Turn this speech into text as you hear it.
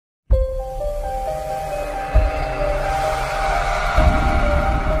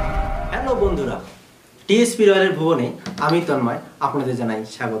বন্ধুরা, টিএসপি রয়্যালের ভুবনে আমি তন্ময় আপনাদের জানাই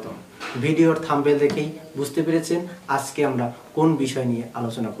স্বাগতম। ভিডিওর থাম্বনেল দেখেই বুঝতে পেরেছেন আজকে আমরা কোন বিষয় নিয়ে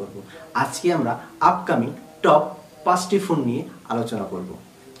আলোচনা করব। আজকে আমরা আপকামিং টপ 5টি ফোন নিয়ে আলোচনা করব।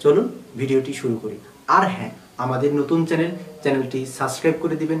 চলুন ভিডিওটি শুরু করি। আর হ্যাঁ, আমাদের নতুন চ্যানেলটি সাবস্ক্রাইব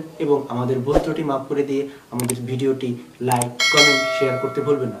করে দিবেন এবং আমাদের ভুল ত্রুটি মাফ করে দিয়ে আমাদের ভিডিওটি লাইক, কমেন্ট, শেয়ার করতে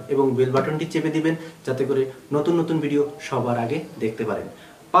ভুলবেন না এবং বেল বাটনটি চেপে দিবেন যাতে করে নতুন নতুন ভিডিও সবার আগে দেখতে পারেন।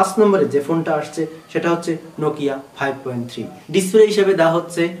 5 নম্বরে যে ফোনটা আসছে সেটা হচ্ছে নোকিয়া 5.3। ডিসপ্লে হিসেবে দেওয়া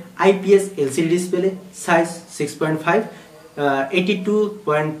হচ্ছে IPS LCD display, size 6.5,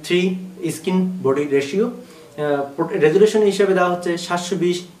 82.3 screen body ratio. Resolution হিসেবে দেওয়া হচ্ছে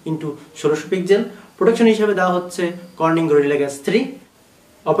 720x1600 পিক্সেল। প্রোটেকশন হিসেবে দেওয়া হচ্ছে কর্নিং গরিলা গ্লাস 3।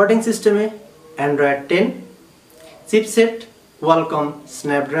 অপারেটিং সিস্টেমে Android 10। Chipset Qualcomm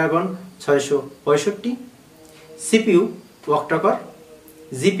Snapdragon 665। CPU ওয়াক্টাকর,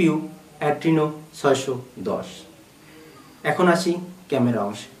 GPU Adreno 610। এখন আসি ক্যামেরা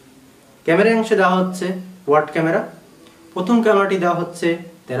অংশে। ক্যামেরা অংশে দেওয়া হচ্ছে কোয়াড ক্যামেরা। প্রথম ক্যামেরাটি দেওয়া হচ্ছে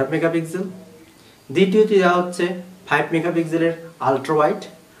 13 মেগাপিক্সেল। দ্বিতীয়টি দেওয়া হচ্ছে 5 মেগাপিক্সেলের আলট্রা ওয়াইড,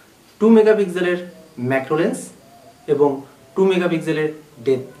 2 মেগাপিক্সেলের ম্যাক্রো লেন্স এবং 2 মেগাপিক্সেলের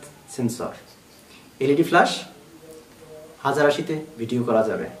depth sensor. LED flash, 1080তে video করা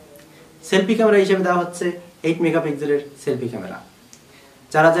যাবে। সেলফি ক্যামেরা হিসেবে দেওয়া হচ্ছে 8 মেগাপিক্সেলের selfie camera,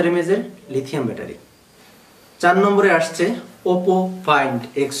 4000 mAh lithium battery. 4 নম্বরে আসছে Oppo find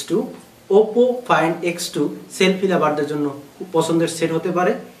X2। Oppo find X2 selfie লাভারদের জন্য খুব পছন্দের সেট হতে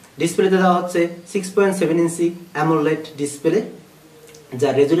পারে। ডিসপ্লেতে দেওয়া হচ্ছে 6.7 ইঞ্চি অ্যামোলেড ডিসপ্লে,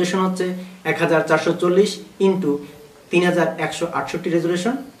 যার রেজুলেশন হচ্ছে 1440x3168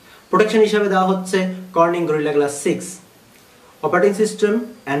 রেজুলেশন। প্রোটেকশন হিসাবে দেওয়া হচ্ছে Corning gorilla glass 6। Operating system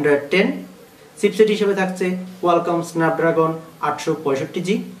Android 10। Chipset হিসেবে থাকছে কোয়ালকম স্ন্যাপড্রাগন 865G।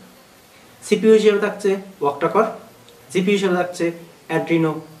 সিপিইউ হিসেবে থাকছে ওয়াক্টাকর, জিপিইউ হিসেবে থাকছে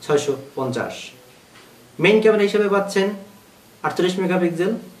অ্যাড্রিনো 650। মেইন ক্যামেরা হিসেবে পাচ্ছেন 48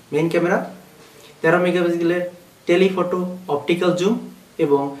 মেগাপিক্সেল মেইন ক্যামেরা, 13 মেগাপিক্সেলের টেলিফটো অপটিক্যাল জুম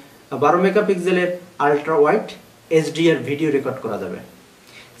এবং 12 মেগাপিক্সেলের ultra wide HDR video record করা যাবে।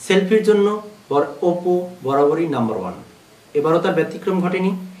 সেলফির জন্য ওপো বরাবরই নাম্বার 1, এবারও তার ব্যতিক্রম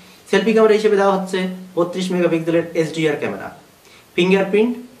ঘটেনি। সেলফি ক্যামেরা হিসেবে দেওয়া হচ্ছে 32 মেগাপিক্সেলের HDR camera,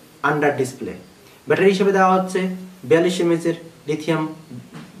 fingerprint under display. Battery হিসেবে দেওয়া হচ্ছে 42 mAh লিথিয়াম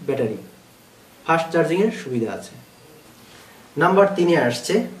ব্যাটারি, ফাস্ট চার্জিংয়ের সুবিধা আছে। নাম্বার 3-এ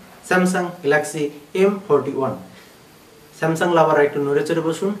আসছে স্যামসাং গ্যালাক্সি M41। স্যামসাং লাভাররা একটু নড়ে চড়ে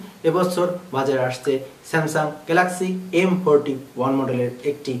বসুন। এবছর বাজারে আসছে স্যামসাং গ্যালাক্সি M41 মডেলের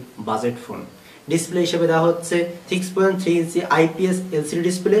একটি বাজেট ফোন। ডিসপ্লে হিসেবে দেওয়া হচ্ছে 6.3 ইঞ্চি আইপিএস এলসিডি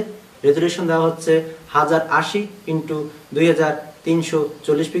ডিসপ্লে। রেজুলেশন দেওয়া হচ্ছে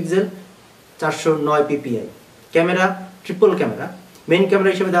 1080x2340 pixel, 409 ppi। Camera triple camera. Main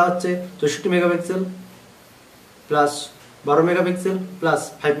camera হিসেবে দেওয়া হচ্ছে 64 megapixel plus 12 megapixel plus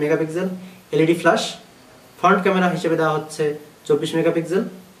 5 megapixel LED flash. Front camera হিসেবে দেওয়া হচ্ছে 24 megapixel.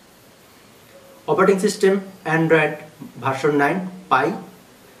 Operating system Android version 9 পাই।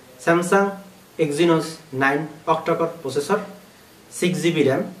 Samsung Exynos 9 অক্টাকর processor, 6GB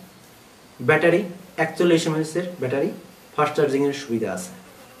RAM. Battery 41 mAh battery, fast চার্জিংয়ের সুবিধা আছে।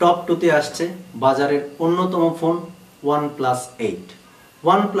 Top 2-তে আসছে বাজারের অন্যতম ফোন OnePlus 8।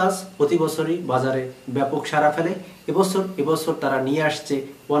 OnePlus প্রতি বছরই বাজারে ব্যাপক সাড়া ফেলে। এবছর তারা নিয়ে আসছে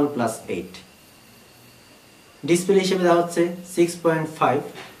OnePlus 8। ডিসপ্লে হিসেবে দেওয়া হচ্ছে 6.5,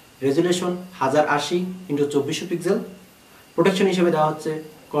 রেজুলেশন 1080x2400 পিক্সেল। প্রোটেকশন হিসেবে দেওয়া হচ্ছে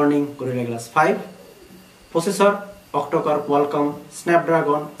Corning gorilla glass 5। Processor অক্টোকর Qualcomm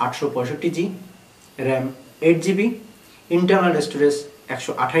Snapdragon 865G, RAM 8GB, internal storage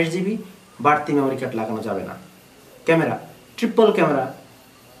 128GB, বাড়তি মেমোরি কার্ড লাগানো যাবে না। ক্যামেরা ট্রিপল ক্যামেরা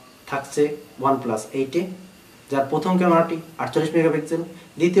থাকছে OnePlus 8-এ, যার প্রথম ক্যামেরাটি 48 মেগাপিক্সেল,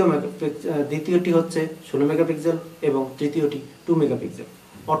 দ্বিতীয়টি হচ্ছে 16 মেগাপিক্সেল এবং তৃতীয়টি 2 মেগাপিক্সেল।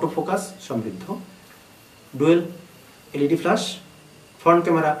 অটো ফোকাস সমৃদ্ধ। Dual LED flash. Front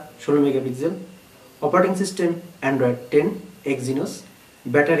camera 16 megapixel. Operating system Android 10 Exynos.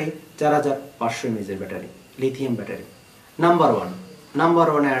 Battery 4500 mAh battery, lithium battery. Number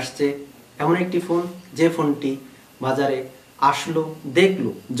 1-এ আসছে এমন একটি ফোন যে ফোনটি বাজারে আসলো, দেখলো,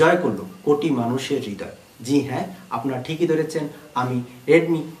 জয় করলো কোটি মানুষের হৃদয়। জি হ্যাঁ, আপনারা ঠিকই ধরেছেন, আমি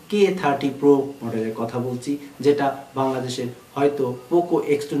রেডমি K30 Pro মডেলের কথা বলছি, যেটা বাংলাদেশের হয়তো পোকো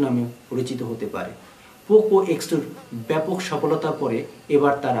X2 নামেও পরিচিত হতে পারে। পোকো X2-র ব্যাপক সফলতার পরে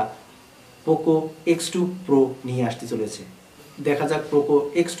এবার তারা পোকো X2 Pro নিয়ে আসতে চলেছে। দেখা যাক পোকো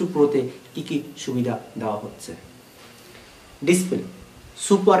X2 Proতে কি কি সুবিধা দেওয়া হচ্ছে। Display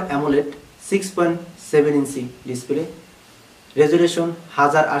super AMOLED 6.7 inch display, resolution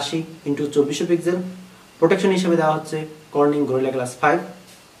 1080x2400 pixel, protection হিসেবে দেওয়া হচ্ছে Corning gorilla glass 5,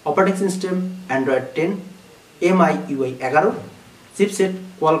 operating system Android 10, MIUI 11, chipset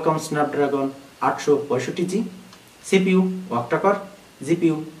Qualcomm Snapdragon 865G, CPU ওয়াক্টাকর,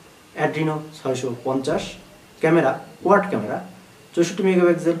 GPU Adreno 650, camera quad camera 64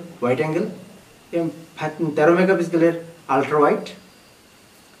 megapixel wide angle, 13 মেগাপিক্সেলের ultra wide,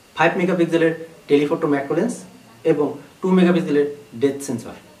 5 মেগাপিক্সেলের telephoto macro lens এবং 2 মেগাপিক্সেলের depth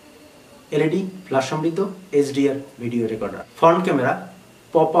sensor, LED flash সমৃদ্ধ HDR video recorder. Front camera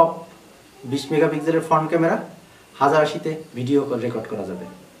pop up 20 মেগাপিক্সেলের front camera, 1080-তে video record করা যাবে।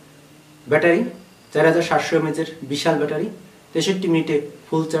 Battery 4700 mAh বিশাল battery, 63 মিনিটে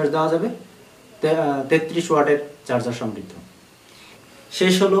full charge দেওয়া যাবে, 33 ওয়াটের চার্জার সমৃদ্ধ।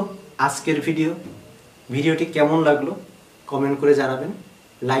 শেষ হলো আজকের ভিডিওটি কেমন লাগলো কমেন্ট করে জানাবেন,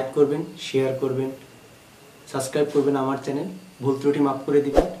 লাইক করবেন, শেয়ার করবেন, সাবস্ক্রাইব করবেন আমার চ্যানেল, ভুল ত্রুটি মাফ করে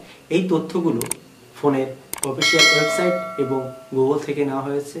দিবেন। এই তথ্যগুলো ফোনের অফিসিয়াল ওয়েবসাইট এবং গুগল থেকে নেওয়া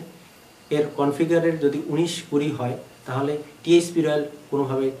হয়েছে। এর কনফিগারের যদি 19-20 হয় তাহলে TSP রয়্যাল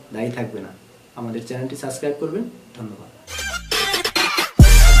কোনোভাবে দায়ী থাকবে না। আমাদের চ্যানেলটি সাবস্ক্রাইব করবেন। ধন্যবাদ।